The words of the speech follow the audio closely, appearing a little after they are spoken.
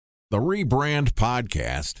The Rebrand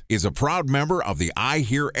Podcast is a proud member of the I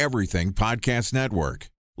Hear Everything Podcast Network.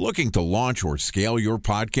 Looking to launch or scale your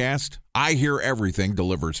podcast? I Hear Everything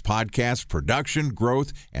delivers podcast production,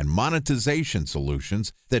 growth, and monetization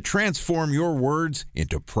solutions that transform your words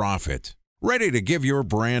into profit. Ready to give your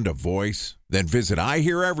brand a voice? Then visit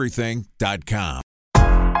iheareverything.com.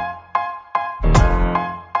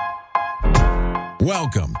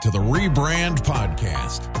 Welcome to the Rebrand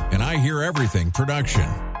Podcast, an I Hear Everything production.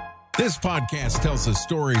 This podcast tells the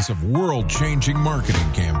stories of world-changing marketing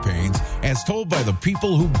campaigns as told by the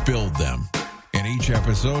people who build them. In each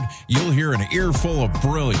episode, you'll hear an earful of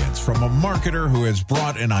brilliance from a marketer who has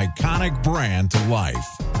brought an iconic brand to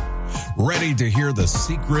life. Ready to hear the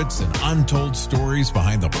secrets and untold stories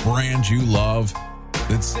behind the brand you love?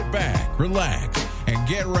 Then sit back, relax, and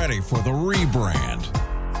get ready for the rebrand.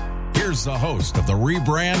 Here's the host of the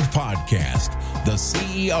Rebrand Podcast, the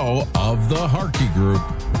CEO of the Harkey Group,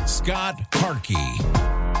 Scott Harkey.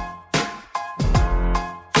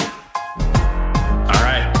 All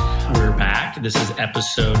right, we're back. This is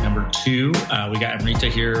episode number 2. We got Amrita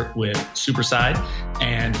here with Superside,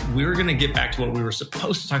 and we're going to get back to what we were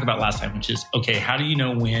supposed to talk about last time, which is, okay, how do you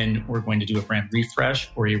know when we're going to do a brand refresh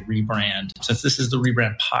or a rebrand? Since this is the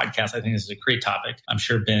Rebrand Podcast, I think this is a great topic. I'm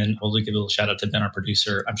sure Ben, we'll give a little shout out to Ben, our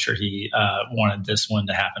producer. I'm sure he wanted this one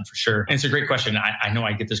to happen for sure. And it's a great question. I know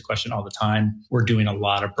I get this question all the time. We're doing a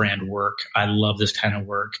lot of brand work. I love this kind of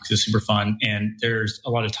work because it's super fun. And there's a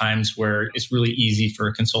lot of times where it's really easy for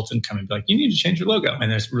a consultant to come and be like, you need to change your logo.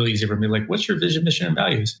 And it's really easy for me to be like, what's your vision, mission, and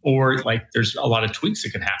values? Or like, there's a lot of tweaks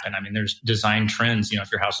that can happen. I mean, there's design trends. You know,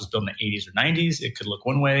 if your house was built in the 80s or 90s, it could look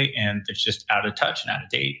one way and it's just out of touch and out of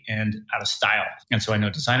date and out of style. And so I know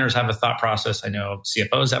designers have a thought process. I know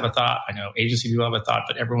CFOs have a thought. I know agency people have a thought,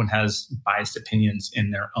 but everyone has biased opinions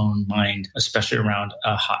in their own mind, especially around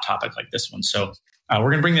a hot topic like this one. So we're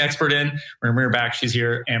going to bring the expert in. We're going to bring her back. She's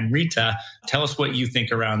here. Amrita, tell us what you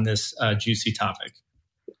think around this juicy topic.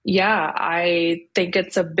 Yeah, I think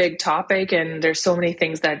it's a big topic and there's so many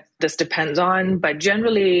things that this depends on. But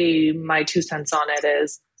generally, my 2 cents on it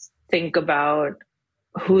is think about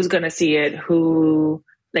who's going to see it,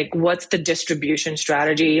 what's the distribution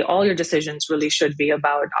strategy. All your decisions really should be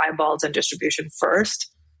about eyeballs and distribution first.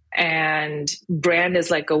 And brand is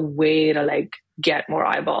like a way to get more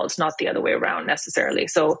eyeballs, not the other way around necessarily.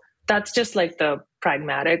 So that's just like the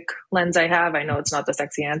pragmatic lens I have. I know it's not the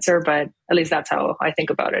sexy answer, but at least that's how I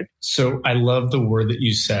think about it. So I love the word that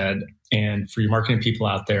you said. And for your marketing people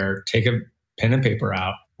out there, take a pen and paper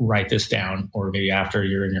out, write this down, or maybe after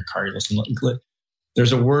you're in your car, you listen.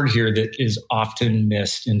 There's a word here that is often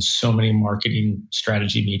missed in so many marketing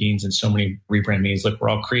strategy meetings and so many rebrand meetings. Look, we're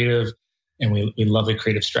all creative and we love the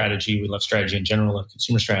creative strategy. We love strategy in general, love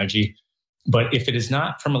consumer strategy. But if it is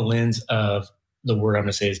not from a lens of the word I'm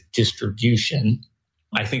going to say is distribution,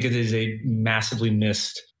 I think it is a massively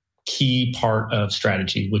missed key part of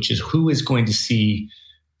strategy, which is who is going to see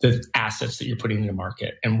the assets that you're putting in the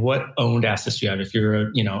market and what owned assets do you have if you're,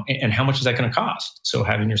 and how much is that going to cost? So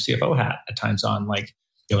having your CFO hat at times on, like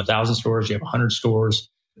you have 1,000 stores, you have 100 stores,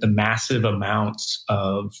 the massive amounts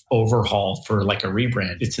of overhaul for like a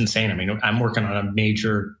rebrand, it's insane. I mean, I'm working on a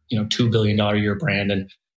major, $2 billion a year brand, and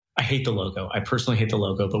I hate the logo. I personally hate the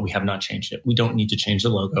logo, but we have not changed it. We don't need to change the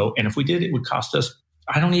logo. And if we did, it would cost us,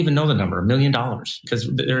 I don't even know the number, $1 million, because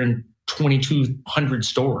they're in 2,200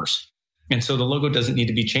 stores. And so the logo doesn't need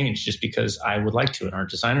to be changed just because I would like to, and our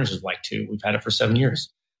designers would like to. We've had it for 7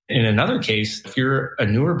 years. In another case, if you're a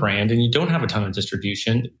newer brand and you don't have a ton of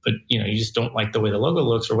distribution, but you just don't like the way the logo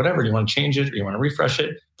looks or whatever, you want to change it or you want to refresh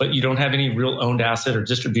it, but you don't have any real owned asset or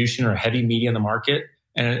distribution or heavy media in the market,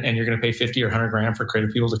 and you're going to pay 50 or 100 grand for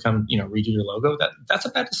creative people to come, redo your logo, that's a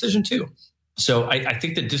bad decision too. So I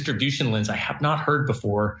think the distribution lens I have not heard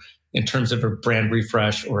before in terms of a brand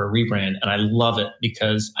refresh or a rebrand. And I love it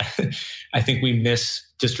because I think we miss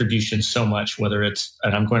distribution so much, whether it's,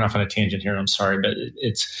 and I'm going off on a tangent here, I'm sorry, but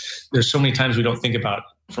there's so many times we don't think about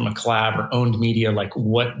from a collab or owned media, like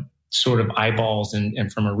what sort of eyeballs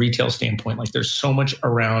and from a retail standpoint, like there's so much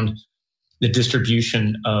around the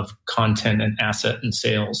distribution of content and asset and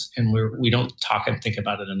sales. And we don't talk and think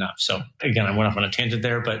about it enough. So again, I went off on a tangent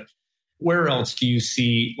there, but where else do you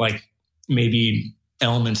see like maybe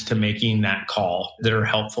elements to making that call that are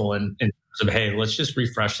helpful in terms of, hey, let's just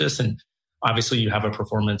refresh this? And obviously you have a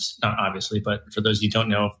performance, not obviously, but for those you don't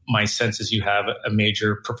know, my sense is you have a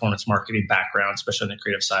major performance marketing background, especially on the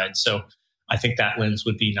creative side. So I think that lens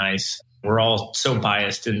would be nice. We're all so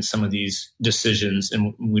biased in some of these decisions,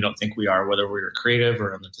 and we don't think we are, whether we're creative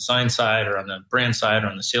or on the design side or on the brand side or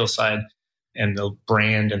on the sales side. and the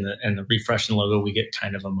brand and the refresh and logo, we get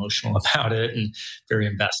kind of emotional about it and very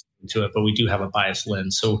invested into it, but we do have a biased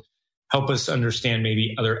lens. So help us understand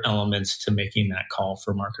maybe other elements to making that call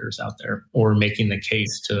for marketers out there, or making the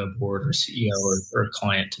case to a board or CEO or a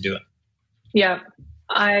client to do it. Yeah.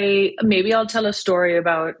 I'll tell a story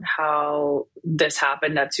about how this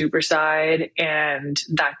happened at Superside, and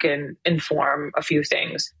that can inform a few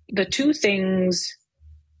things. The two things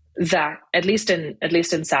that, at least in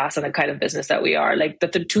SaaS and the kind of business that we are, like the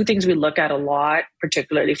two things we look at a lot,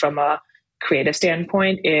 particularly from a creative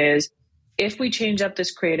standpoint, is if we change up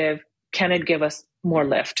this creative, can it give us more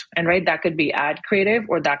lift? And right, that could be ad creative,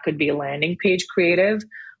 or that could be landing page creative,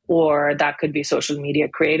 or that could be social media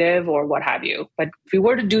creative, or what have you. But if we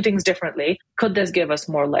were to do things differently, could this give us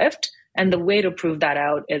more lift? And the way to prove that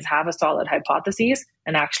out is have a solid hypothesis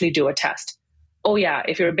and actually do a test. Oh yeah,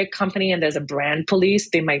 if you're a big company and there's a brand police,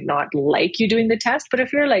 they might not like you doing the test. But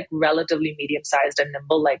if you're like relatively medium-sized and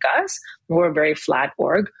nimble like us, we're a very flat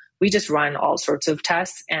org, we just run all sorts of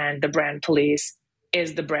tests, and the brand police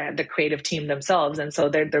is the creative team themselves. And so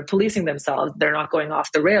they're policing themselves. They're not going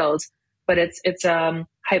off the rails, but it's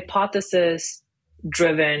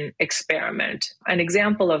hypothesis-driven experiment. An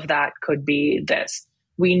example of that could be this.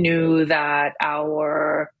 We knew that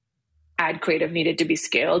our ad creative needed to be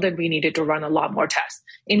scaled, and we needed to run a lot more tests.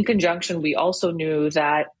 In conjunction, we also knew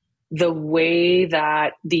that the way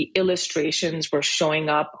that the illustrations were showing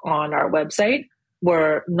up on our website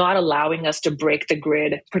were not allowing us to break the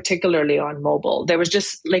grid, particularly on mobile. There was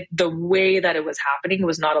just like the way that it was happening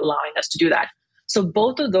was not allowing us to do that. So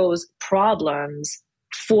both of those problems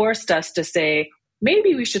forced us to say,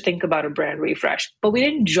 maybe we should think about a brand refresh, but we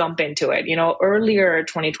didn't jump into it. Earlier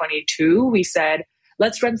 2022, we said,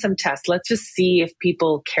 let's run some tests. Let's just see if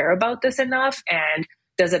people care about this enough. And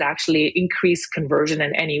does it actually increase conversion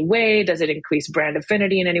in any way? Does it increase brand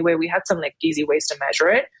affinity in any way? We had some like easy ways to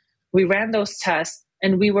measure it. We ran those tests,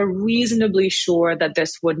 and we were reasonably sure that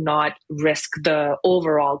this would not risk the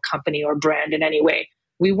overall company or brand in any way.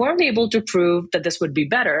 We weren't able to prove that this would be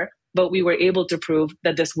better, but we were able to prove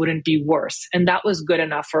that this wouldn't be worse. And that was good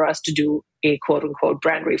enough for us to do a quote unquote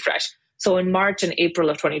brand refresh. So in March and April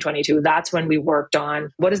of 2022, that's when we worked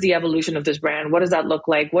on what is the evolution of this brand? What does that look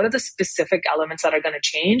like? What are the specific elements that are going to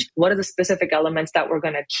change? What are the specific elements that we're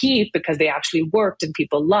going to keep because they actually worked and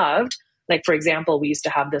people loved? Like, for example, we used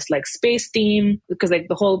to have this like space theme, because like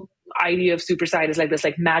the whole idea of Superside is like this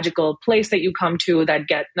like magical place that you come to that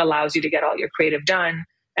allows you to get all your creative done.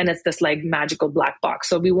 And it's this like magical black box.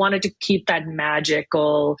 So we wanted to keep that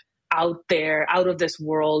magical out there, out of this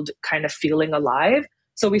world kind of feeling alive.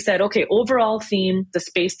 So we said, okay, overall theme, the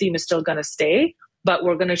space theme is still going to stay, but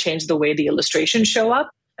we're going to change the way the illustrations show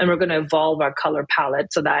up, and we're going to evolve our color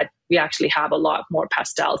palette so that we actually have a lot more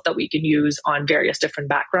pastels that we can use on various different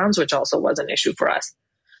backgrounds, which also was an issue for us.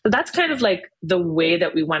 So that's kind of like the way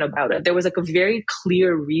that we went about it. There was like a very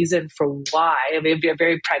clear reason for why, maybe a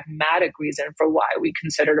very pragmatic reason for why we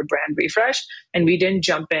considered a brand refresh, and we didn't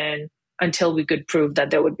jump in until we could prove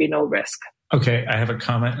that there would be no risk. Okay, I have a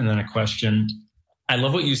comment and then a question. I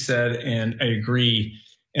love what you said, and I agree.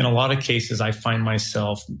 In a lot of cases, I find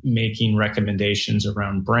myself making recommendations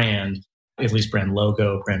around brand, at least brand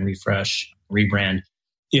logo, brand refresh, rebrand.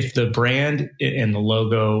 If the brand and the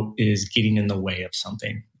logo is getting in the way of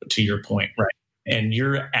something, to your point, right? And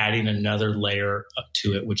you're adding another layer up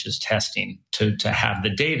to it, which is testing, to have the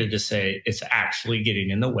data to say it's actually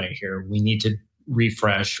getting in the way here. We need to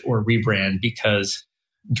refresh or rebrand because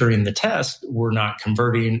during the test, we're not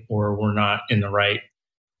converting, or we're not in the right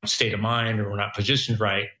state of mind, or we're not positioned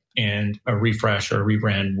right. And a refresh or a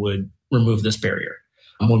rebrand would remove this barrier.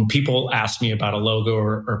 When people ask me about a logo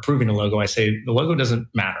or approving a logo, I say the logo doesn't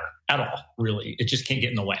matter at all, really. It just can't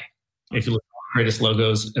get in the way. If you look at the greatest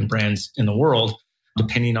logos and brands in the world,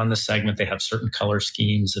 depending on the segment, they have certain color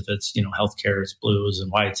schemes. If it's, healthcare, it's blues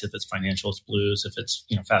and whites. If it's financial, it's blues. If it's,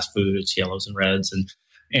 fast food, it's yellows and reds.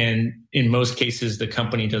 And in most cases,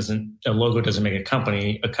 a logo doesn't make a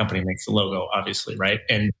company makes the logo, obviously, right?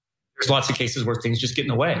 And there's lots of cases where things just get in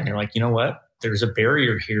the way. And you're like, you know what? There's a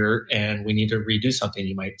barrier here and we need to redo something.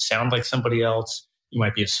 You might sound like somebody else. You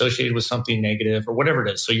might be associated with something negative or whatever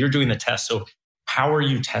it is. So you're doing the test. So how are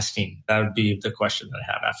you testing? That would be the question that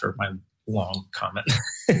I have after my long comment.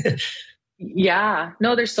 Yeah,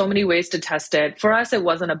 no, there's so many ways to test it. For us, it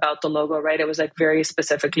wasn't about the logo, right? It was like very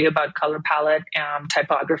specifically about color palette,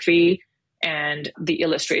 typography, and the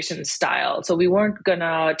illustration style. So we weren't going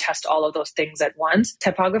to test all of those things at once.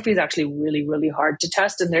 Typography is actually really, really hard to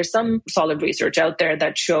test. And there's some solid research out there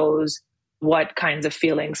that shows what kinds of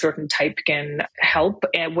feelings certain type can help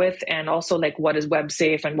with, and also like what is web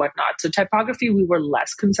safe and whatnot. So typography, we were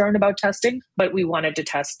less concerned about testing, but we wanted to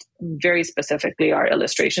test very specifically our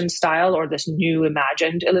illustration style, or this new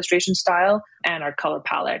imagined illustration style, and our color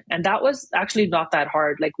palette. And that was actually not that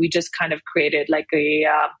hard. Like we just kind of created like a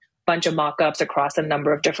bunch of mock-ups across a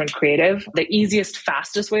number of different creative. The easiest,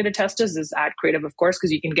 fastest way to test this is ad creative, of course,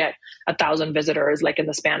 because you can get 1,000 visitors like in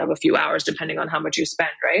the span of a few hours, depending on how much you spend,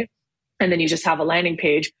 right? And then you just have a landing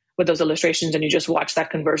page with those illustrations and you just watch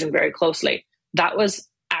that conversion very closely. That was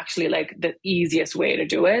actually like the easiest way to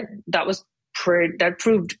do it. That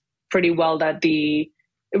proved pretty well that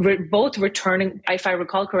both returning, if I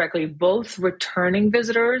recall correctly, both returning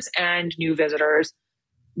visitors and new visitors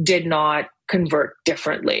did not convert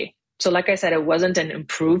differently. So like I said, it wasn't an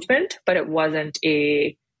improvement, but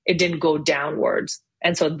it didn't go downwards.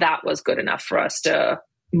 And so that was good enough for us to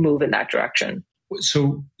move in that direction.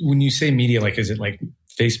 So when you say media, like, is it like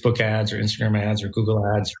Facebook ads or Instagram ads or Google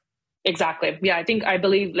ads? Exactly. Yeah, I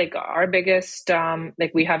believe like our biggest,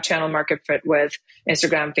 like we have channel market fit with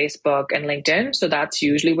Instagram, Facebook, and LinkedIn. So that's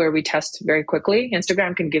usually where we test very quickly.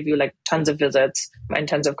 Instagram can give you like tons of visits and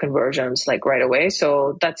tons of conversions like right away.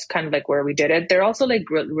 So that's kind of like where we did it. They're also like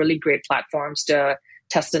really great platforms to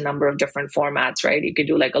test a number of different formats, right? You can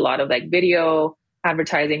do like a lot of like video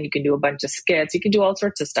advertising. You can do a bunch of skits. You can do all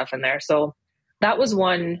sorts of stuff in there. So that was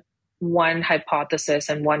one hypothesis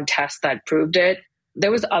and one test that proved it. There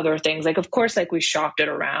was other things, like, of course, like we shopped it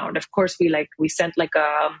around. Of course, we sent,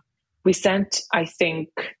 I think,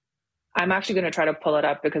 I'm actually going to try to pull it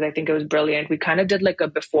up because I think it was brilliant. We kind of did like a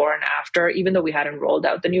before and after, even though we hadn't rolled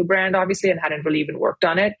out the new brand, obviously, and hadn't really even worked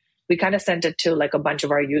on it. We kind of sent it to like a bunch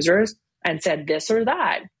of our users and said this or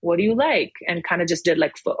that. What do you like? And kind of just did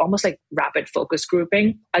like almost like rapid focus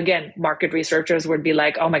grouping. Again, market researchers would be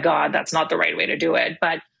like, oh my God, that's not the right way to do it.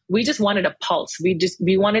 But we just wanted a pulse.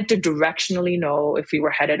 We wanted to directionally know if we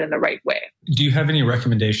were headed in the right way. Do you have any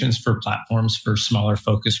recommendations for platforms for smaller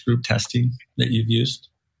focus group testing that you've used?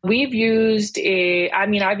 I've used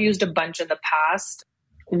a bunch in the past.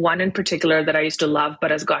 One in particular that I used to love,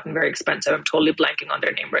 but has gotten very expensive. I'm totally blanking on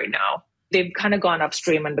their name right now. They've kind of gone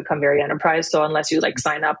upstream and become very enterprise. So unless you like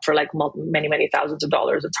sign up for like many, many thousands of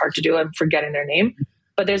dollars, it's hard to do. I'm forgetting their name.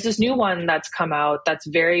 But there's this new one that's come out that's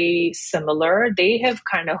very similar. They have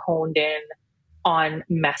kind of honed in on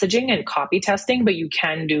messaging and copy testing, but you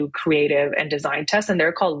can do creative and design tests. And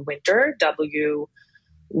they're called Winter,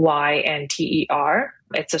 WYNTER.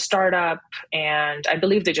 It's a startup, and I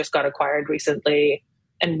believe they just got acquired recently.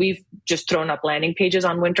 And we've just thrown up landing pages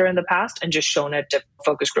on Winter in the past and just shown it to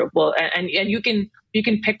focus group. Well, and you can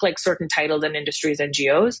pick like certain titles and industries and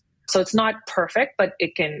geos. So it's not perfect, but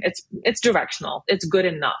it's directional. It's good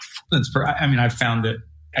enough. I've found that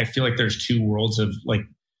I feel like there's two worlds of like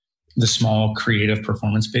the small creative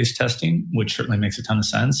performance-based testing, which certainly makes a ton of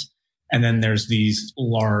sense. And then there's these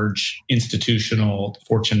large institutional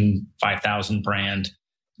Fortune 5,000 brand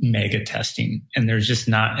mega testing. And there's just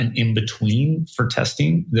not an in-between for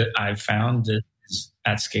testing that I've found that is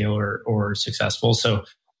at scale or successful. So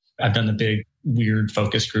I've done the big weird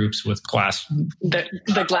focus groups with glass.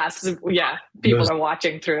 The glass, yeah. People are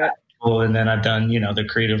watching through it. And then I've done, the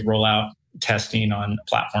creative rollout testing on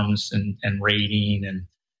platforms and rating. And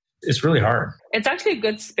it's really hard. It's actually a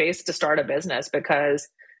good space to start a business because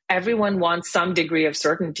everyone wants some degree of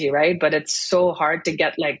certainty, right? But it's so hard to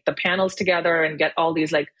get like the panels together and get all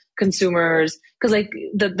these like consumers, because like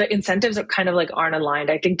the incentives are kind of like aren't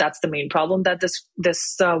aligned. I think that's the main problem that this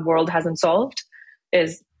world hasn't solved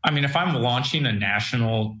is. If I'm launching a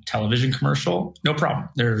national television commercial, no problem.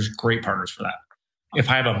 There's great partners for that. If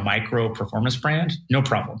I have a micro performance brand, no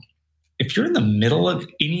problem. If you're in the middle of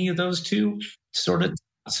any of those two,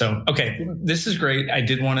 so, okay, this is great. I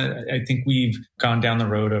think we've gone down the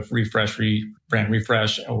road of brand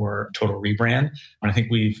refresh or total rebrand. And I think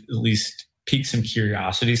we've at least piqued some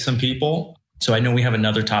curiosity, some people. So I know we have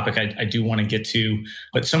another topic I do want to get to,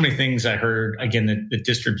 but so many things I heard, again, the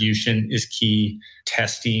distribution is key.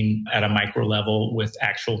 Testing at a micro level with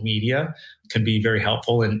actual media can be very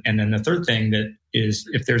helpful. And then the third thing that is,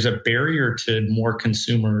 if there's a barrier to more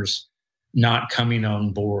consumers not coming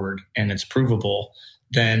on board and it's provable,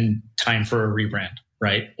 then time for a rebrand,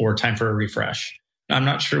 right? Or time for a refresh. I'm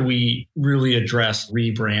not sure we really address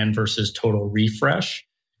rebrand versus total refresh.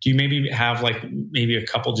 Do you maybe have maybe a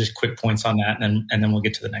couple just quick points on that and then we'll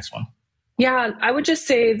get to the next one? Yeah, I would just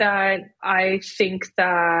say that I think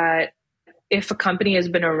that if a company has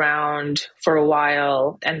been around for a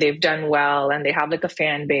while and they've done well and they have like a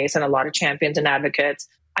fan base and a lot of champions and advocates,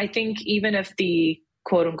 I think even if the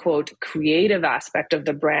quote unquote creative aspect of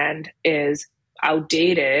the brand is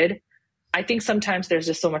outdated, I think sometimes there's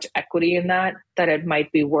just so much equity in that it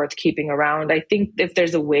might be worth keeping around. I think if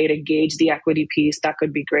there's a way to gauge the equity piece, that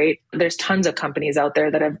could be great. There's tons of companies out there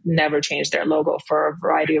that have never changed their logo for a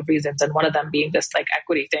variety of reasons. And one of them being this like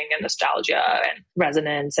equity thing and nostalgia and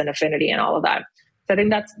resonance and affinity and all of that. So I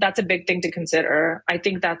think that's a big thing to consider. I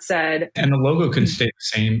think that said, and the logo can stay the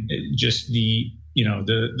same. Just the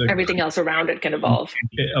everything else around it can evolve.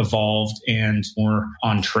 It evolved and more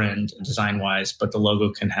on trend design wise, but the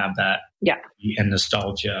logo can have that and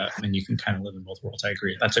nostalgia, and you can kind of live in both worlds. I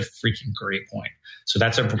agree. That's a freaking great point. So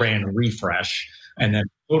that's a brand refresh, and then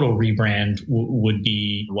total rebrand would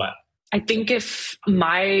be what? I think there's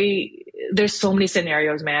so many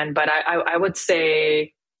scenarios, man, but I would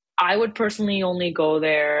say I would personally only go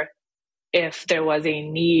there if there was a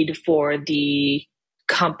need for the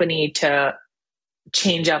company to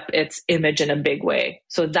change up its image in a big way.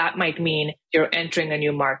 So that might mean you're entering a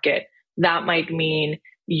new market. That might mean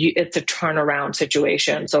it's a turnaround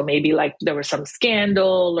situation. So maybe like there was some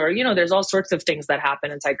scandal or, there's all sorts of things that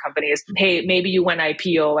happen inside companies. Hey, maybe you went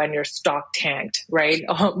IPO and your stock tanked, right?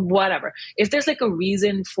 Whatever. If there's like a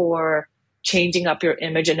reason for changing up your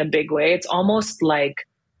image in a big way, it's almost like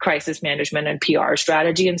crisis management and PR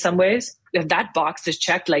strategy in some ways. If that box is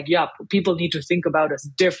checked, like, people need to think about us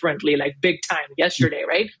differently, like big time yesterday,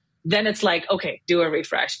 right? Then it's like, okay, do a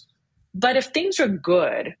refresh. But if things are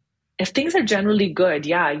good, if things are generally good,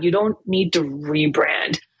 you don't need to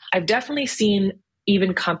rebrand. I've definitely seen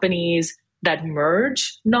even companies that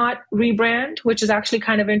merge, not rebrand, which is actually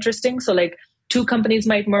kind of interesting. So like two companies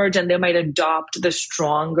might merge and they might adopt the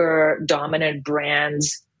stronger dominant brand,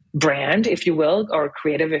 if you will, or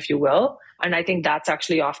creative, if you will. And I think that's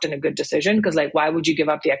actually often a good decision because like, why would you give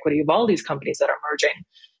up the equity of all these companies that are merging?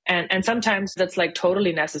 And sometimes that's like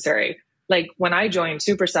totally necessary. Like when I joined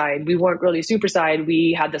Superside, we weren't really Superside.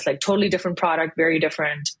 We had this like totally different product, very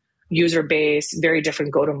different user base, very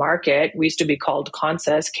different go-to-market. We used to be called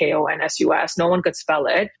Consus, Konsus. No one could spell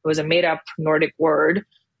it. It was a made-up Nordic word.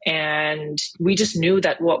 And we just knew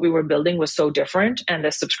that what we were building was so different and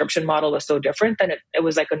the subscription model was so different that it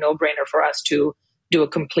was like a no-brainer for us to do a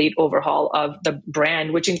complete overhaul of the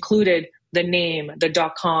brand, which included the name, the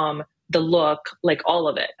 .com, the look, like all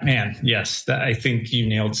of it. Man, yes. I think you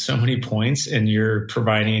nailed so many points and you're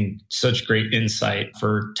providing such great insight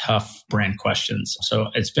for tough brand questions. So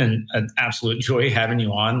it's been an absolute joy having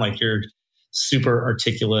you on. Like you're super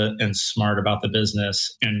articulate and smart about the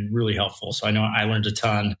business and really helpful. So I know I learned a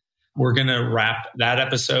ton. We're going to wrap that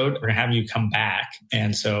episode. We're going to have you come back.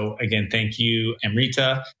 And so again, thank you,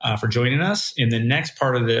 Amrita, for joining us. In the next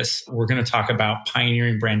part of this, we're going to talk about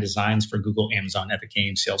pioneering brand designs for Google, Amazon, Epic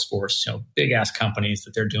Games, Salesforce, big ass companies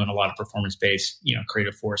that they're doing a lot of performance-based,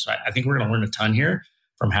 creative for. So I think we're going to learn a ton here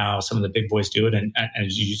from how some of the big boys do it. And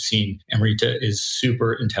as you've seen, Amrita is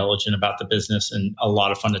super intelligent about the business and a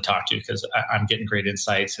lot of fun to talk to because I'm getting great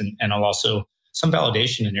insights and I'll also some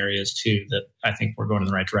validation in areas too that I think we're going in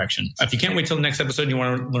the right direction. If you can't wait till the next episode and you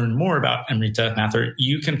want to learn more about Amrita Mathur,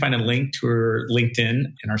 you can find a link to her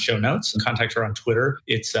LinkedIn in our show notes and contact her on Twitter.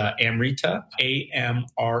 It's Amrita,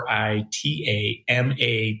 AMrita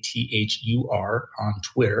on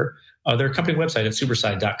Twitter. Their company website at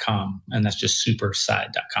superside.com, and that's just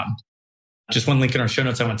superside.com. Just one link in our show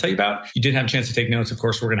notes I want to tell you about. If you didn't have a chance to take notes, of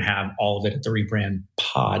course, we're going to have all of it at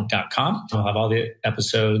therebrandpod.com. We'll have all the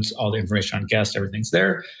episodes, all the information on guests, everything's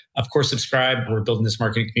there. Of course, subscribe. We're building this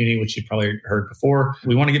marketing community, which you've probably heard before.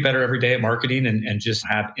 We want to get better every day at marketing and just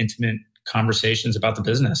have intimate conversations about the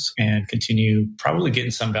business and continue probably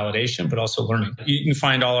getting some validation, but also learning. You can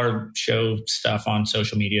find all our show stuff on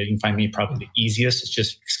social media. You can find me probably the easiest. It's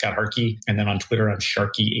just Scott Harkey. And then on Twitter, I'm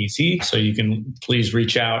SharkyAZ. So you can please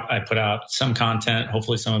reach out. I put out some content.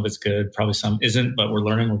 Hopefully some of it's good. Probably some isn't, but we're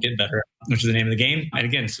learning. We're getting better, which is the name of the game. And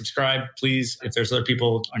again, subscribe, please. If there's other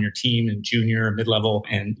people on your team in junior or mid-level,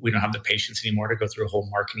 and we don't have the patience anymore to go through a whole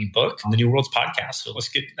marketing book, the New Worlds podcast. So let's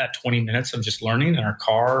get that 20 minutes of just learning in our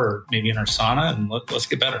car or maybe in our sauna, and let's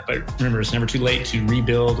get better. But remember, it's never too late to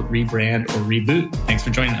rebuild, rebrand, or reboot. Thanks for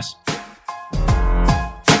joining us.